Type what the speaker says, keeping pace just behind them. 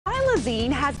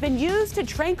Xylazine has been used to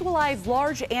tranquilize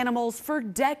large animals for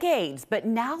decades, but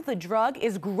now the drug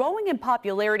is growing in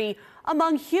popularity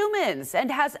among humans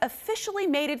and has officially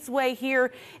made its way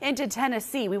here into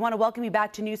Tennessee. We want to welcome you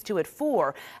back to News 2 at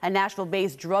 4. A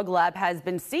Nashville-based drug lab has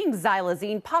been seeing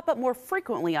Xylazine pop up more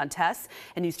frequently on tests,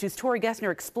 and News 2's Tori Gessner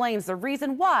explains the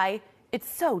reason why it's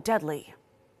so deadly.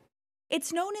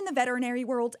 It's known in the veterinary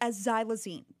world as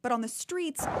Xylazine, but on the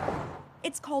streets,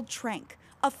 it's called Tranq,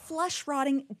 a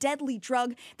flesh-rotting, deadly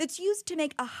drug that's used to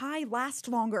make a high last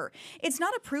longer. It's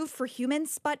not approved for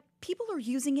humans, but people are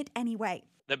using it anyway.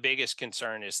 The biggest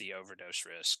concern is the overdose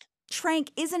risk. Tranq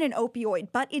isn't an opioid,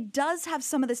 but it does have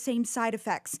some of the same side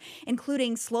effects,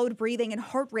 including slowed breathing and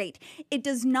heart rate. It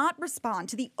does not respond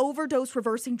to the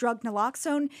overdose-reversing drug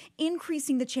naloxone,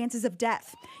 increasing the chances of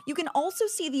death. You can also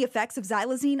see the effects of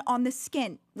Xylazine on the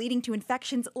skin, leading to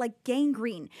infections like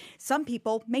gangrene. Some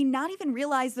people may not even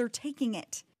realize they're taking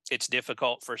it. It's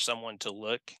difficult for someone to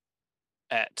look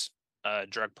at a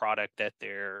drug product that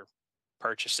they're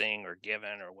purchasing or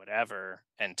given or whatever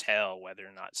and tell whether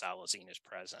or not Xylazine is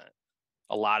present.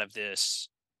 A lot of this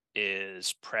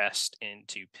is pressed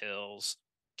into pills,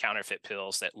 counterfeit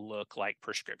pills that look like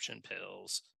prescription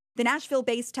pills. The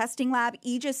Nashville-based testing lab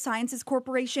Aegis Sciences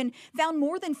Corporation found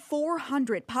more than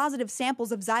 400 positive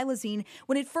samples of Xylazine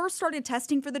when it first started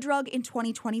testing for the drug in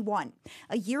 2021.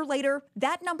 A year later,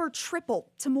 that number tripled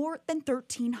to more than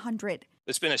 1,300.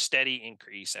 It's been a steady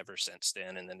increase ever since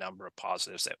then in the number of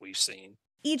positives that we've seen.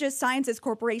 Aegis Sciences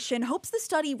Corporation hopes the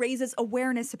study raises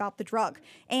awareness about the drug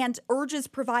and urges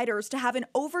providers to have an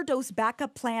overdose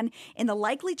backup plan in the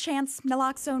likely chance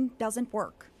naloxone doesn't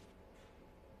work.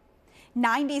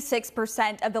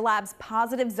 96% of the lab's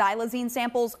positive Xylazine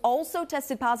samples also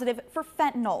tested positive for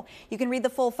fentanyl. You can read the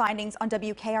full findings on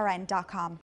WKRN.com.